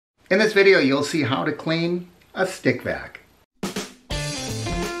In this video, you'll see how to clean a stick vac.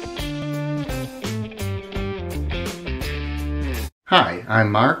 Hi,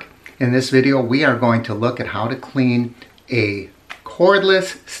 I'm Mark. In this video, we are going to look at how to clean a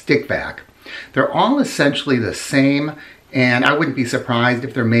cordless stick vac. They're all essentially the same, and I wouldn't be surprised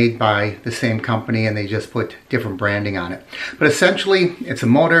if they're made by the same company and they just put different branding on it. But essentially, it's a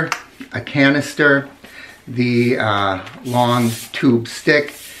motor, a canister, the long tube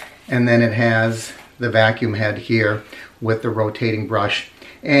stick, and then it has the vacuum head here with the rotating brush.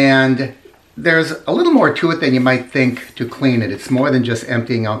 And there's a little more to it than you might think to clean it. It's more than just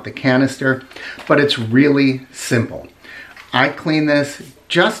emptying out the canister, but it's really simple. I clean this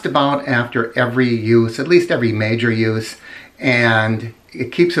just about after every use, at least every major use, and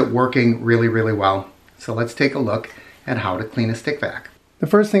it keeps it working really, really well. So let's take a look at how to clean a stick vac. The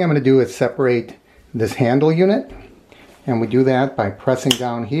first thing I'm going to do is separate this handle unit, and we do that by pressing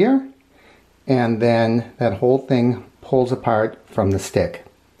down here, and then that whole thing pulls apart from the stick.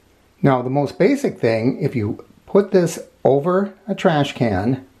 Now, the most basic thing, if you put this over a trash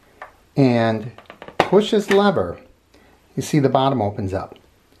can and push this lever, you see the bottom opens up.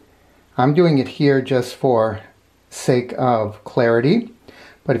 I'm doing it here just for sake of clarity,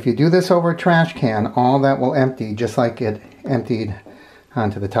 but if you do this over a trash can, all that will empty just like it emptied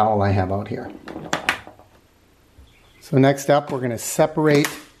onto the towel I have out here. So next up, we're going to separate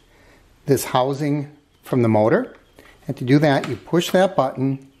this housing from the motor, and to do that, you push that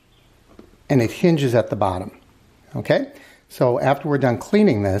button and it hinges at the bottom. Okay, so after we're done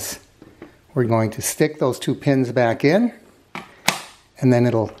cleaning this, we're going to stick those two pins back in, and then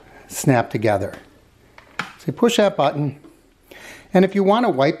it'll snap together. So you push that button, and if you want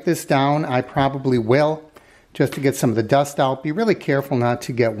to wipe this down, I probably will, just to get some of the dust out. Be really careful not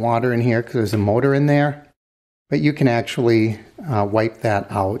to get water in here because there's a motor in there, but you can actually wipe that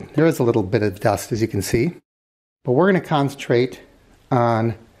out. There is a little bit of dust, as you can see, but we're going to concentrate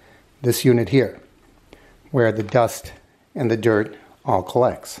on this unit here, where the dust and the dirt all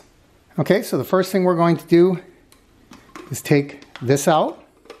collects. Okay, so the first thing we're going to do is take this out.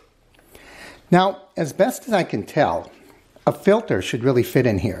 Now, as best as I can tell, a filter should really fit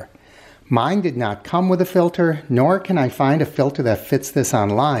in here. Mine did not come with a filter, nor can I find a filter that fits this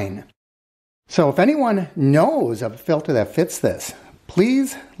online. So if anyone knows of a filter that fits this,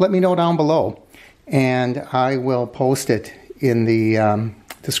 please let me know down below, and I will post it in the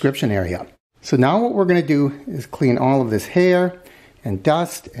description area. So now what we're going to do is clean all of this hair and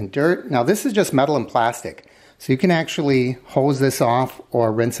dust and dirt. Now this is just metal and plastic, so you can actually hose this off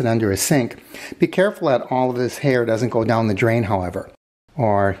or rinse it under a sink. Be careful that all of this hair doesn't go down the drain, however,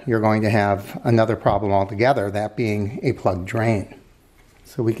 or you're going to have another problem altogether, that being a plugged drain.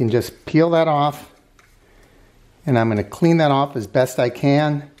 So we can just peel that off, and I'm going to clean that off as best I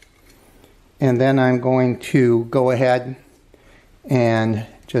can, and then I'm going to go ahead and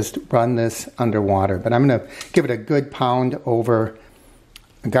just run this underwater. But I'm going to give it a good pound over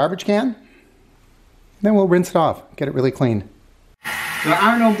a garbage can. Then we'll rinse it off, get it really clean. There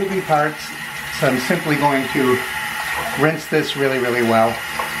are no moving parts, so I'm simply going to rinse this really, really well.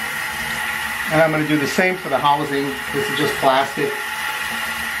 And I'm going to do the same for the housing. This is just plastic,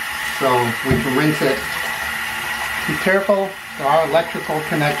 so we can rinse it. Be careful, there are electrical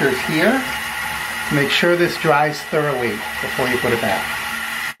connectors here. Make sure this dries thoroughly before you put it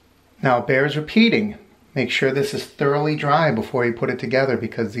back. Now it bears repeating, make sure this is thoroughly dry before you put it together,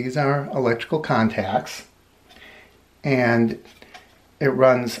 because these are electrical contacts and it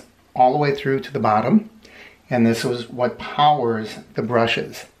runs all the way through to the bottom, and this is what powers the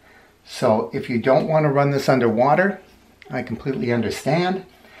brushes. So if you don't want to run this underwater, I completely understand.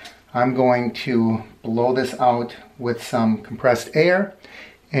 I'm going to blow this out with some compressed air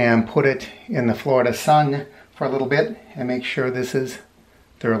and put it in the Florida sun for a little bit and make sure this is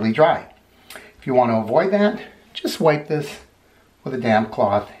thoroughly dry. If you want to avoid that, just wipe this with a damp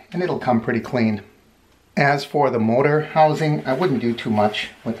cloth and it'll come pretty clean. As for the motor housing, I wouldn't do too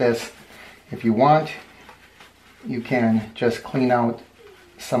much with this. If you want, you can just clean out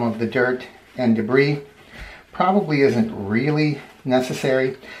some of the dirt and debris. Probably isn't really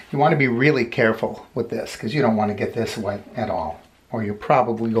necessary. You want to be really careful with this because you don't want to get this wet at all, or you're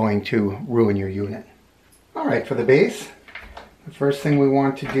probably going to ruin your unit. Alright, for the base, the first thing we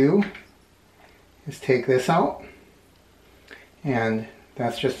want to do is take this out, and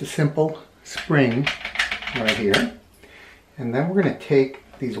that's just a simple spring right here. And then we're going to take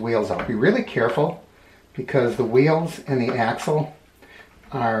these wheels out. Be really careful because the wheels and the axle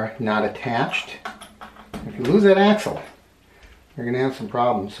are not attached. If you lose that axle, you're going to have some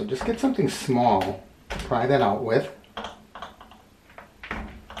problems. So just get something small to pry that out with.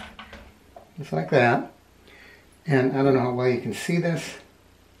 just like that. And I don't know how well you can see this,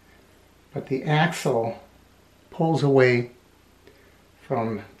 but the axle pulls away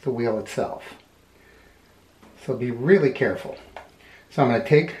from the wheel itself. So be really careful. So I'm going to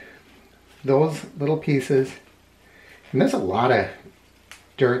take those little pieces, and there's a lot of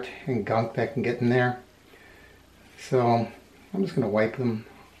dirt and gunk that can get in there. So I'm just going to wipe them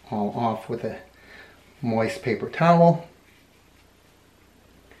all off with a moist paper towel.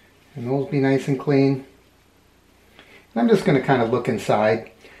 And those be nice and clean. And I'm just going to kind of look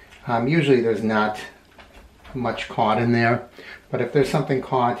inside. Usually there's not much caught in there, but if there's something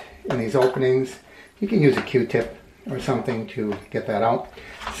caught in these openings, you can use a Q-tip or something to get that out.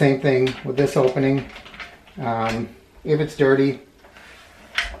 Same thing with this opening. If it's dirty,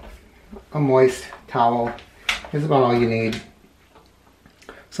 a moist towel is about all you need.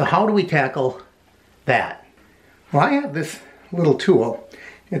 So how do we tackle that? Well, I have this little tool.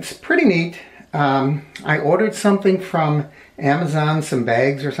 It's pretty neat. I ordered something from Amazon, some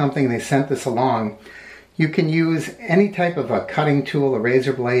bags or something, and they sent this along. You can use any type of a cutting tool, a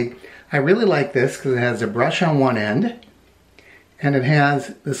razor blade. I really like this because it has a brush on one end and it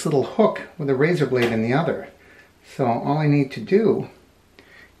has this little hook with a razor blade in the other. So all I need to do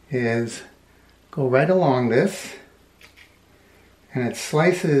is go right along this, and it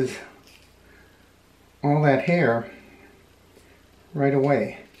slices all that hair right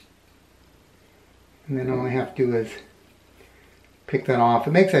away. And then all I have to do is pick that off.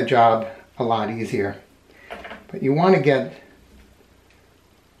 It makes that job a lot easier. But you want to get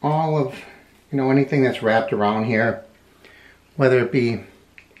all of, anything that's wrapped around here, whether it be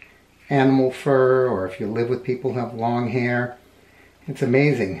animal fur or if you live with people who have long hair. It's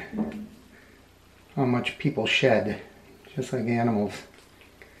amazing how much people shed, just like animals.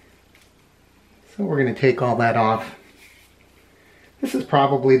 So we're going to take all that off. This is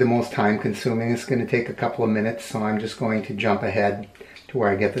probably the most time consuming. It's going to take a couple of minutes, so I'm just going to jump ahead to where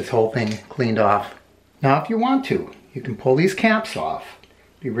I get this whole thing cleaned off. Now if you want to, you can pull these caps off.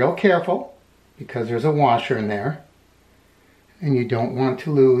 Be real careful because there's a washer in there and you don't want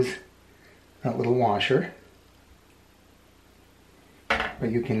to lose that little washer.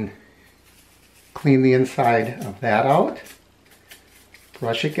 But you can clean the inside of that out,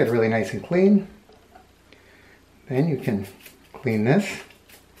 brush it, get it really nice and clean. Then you can clean this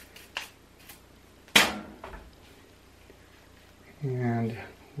and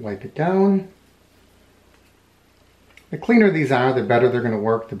wipe it down. The cleaner these are, the better they're going to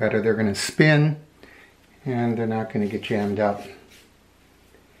work, the better they're going to spin, and they're not going to get jammed up.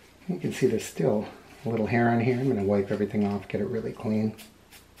 You can see there's still a little hair on here. I'm going to wipe everything off, get it really clean.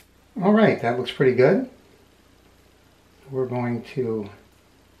 Alright, that looks pretty good. We're going to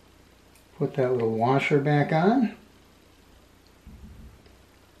put that little washer back on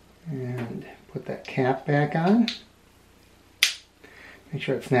and put that cap back on. Make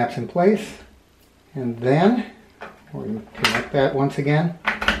sure it snaps in place, and then we're going to connect that once again.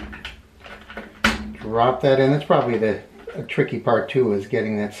 Drop that in. That's probably the tricky part too, is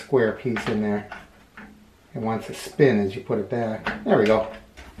getting that square piece in there. It wants to spin as you put it back. There we go.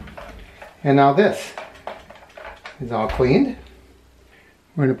 And now this is all cleaned.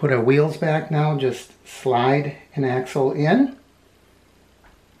 We're going to put our wheels back now. Just slide an axle in.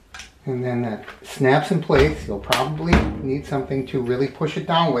 And then that snaps in place. You'll probably need something to really push it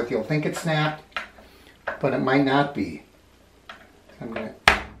down with. You'll think it snapped, but it might not be.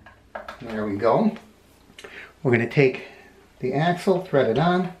 There we go. We're going to take the axle, thread it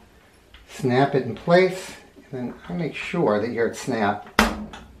on, snap it in place, and then I'll make sure that you hear it snap.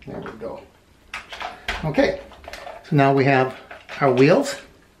 There we go. Okay, so now we have our wheels,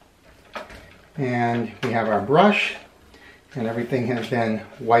 and we have our brush, and everything has been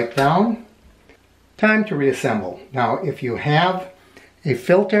wiped down. Time to reassemble. Now, if you have a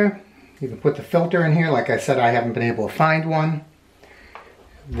filter, you can put the filter in here. Like I said, I haven't been able to find one.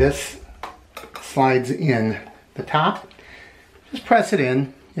 This slides in the top. Just press it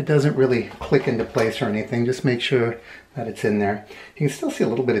in. It doesn't really click into place or anything. Just make sure that it's in there. You can still see a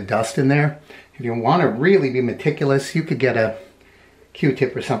little bit of dust in there. If you want to really be meticulous, you could get a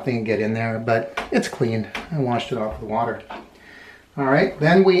Q-tip or something and get in there, but it's clean. I washed it off with water. All right,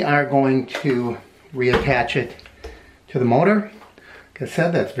 then we are going to reattach it to the motor. Like I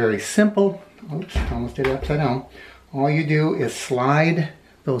said, that's very simple. Oops, almost did it upside down. All you do is slide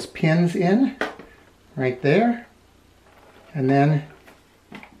those pins in right there, and then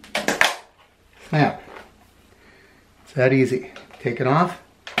snap. It's that easy. Take it off,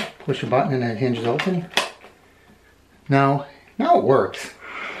 push a button, and it hinges open. Now it works.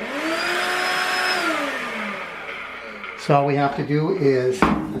 So all we have to do is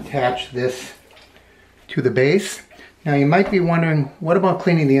attach this to the base. Now you might be wondering, what about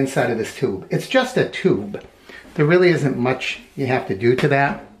cleaning the inside of this tube? It's just a tube. There really isn't much you have to do to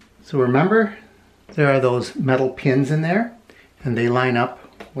that. So remember, there are those metal pins in there, and they line up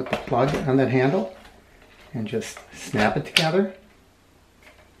with the plug on that handle. And just snap it together.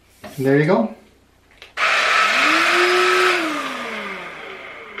 And there you go.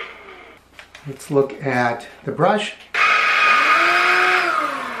 Let's look at the brush.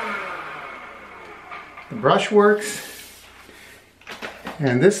 The brush works.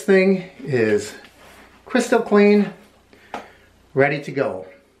 And this thing is crystal clean, ready to go.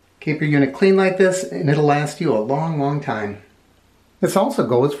 Keep your unit clean like this and it'll last you a long, long time. This also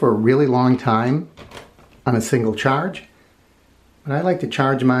goes for a really long time on a single charge, but I like to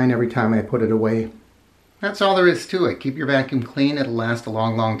charge mine every time I put it away. That's all there is to it. Keep your vacuum clean, it'll last a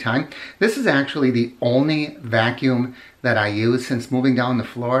long, long time. This is actually the only vacuum that I use since moving down to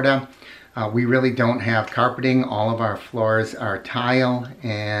Florida. We really don't have carpeting. All of our floors are tile,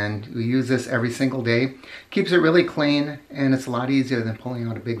 and we use this every single day. Keeps it really clean, and it's a lot easier than pulling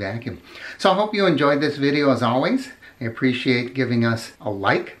out a big vacuum. So I hope you enjoyed this video as always. I appreciate giving us a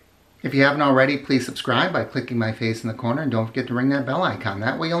like. If you haven't already, please subscribe by clicking my face in the corner, and don't forget to ring that bell icon.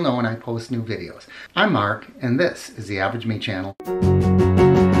 That way you'll know when I post new videos. I'm Mark, and this is the Average Me channel.